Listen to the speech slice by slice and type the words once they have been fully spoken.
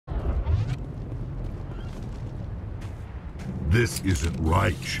This isn't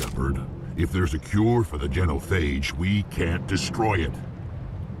right, Shepard. If there's a cure for the genophage, we can't destroy it.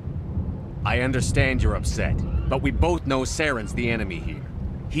 I understand you're upset, but we both know Saren's the enemy here.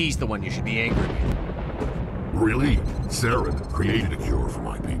 He's the one you should be angry with. Really? Saren created a cure for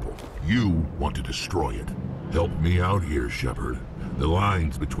my people. You want to destroy it. Help me out here, Shepard. The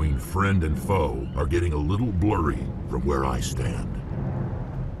lines between friend and foe are getting a little blurry from where I stand.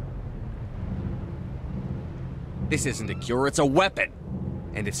 This isn't a cure, it's a weapon!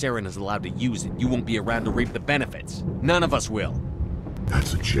 And if Saren is allowed to use it, you won't be around to reap the benefits. None of us will.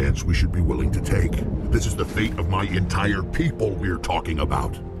 That's a chance we should be willing to take. This is the fate of my entire people we're talking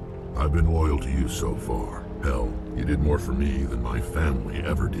about. I've been loyal to you so far. Hell, you did more for me than my family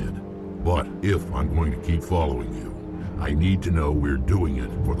ever did. But if I'm going to keep following you, I need to know we're doing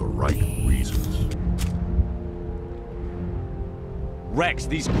it for the right reasons. Wrex,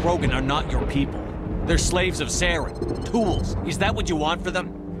 these Krogan are not your people. They're slaves of Saren. Tools. Is that what you want for them?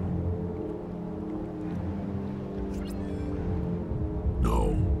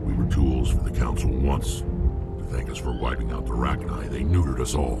 No, we were tools for the Council once. To thank us for wiping out the Rachni, they neutered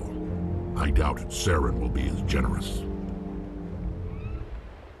us all. I doubt Saren will be as generous.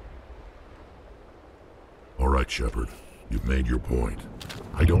 All right, Shepard. You've made your point.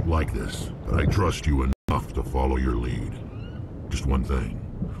 I don't like this, but I trust you enough to follow your lead. Just one thing.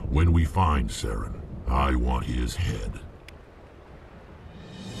 When we find Saren, I want his head.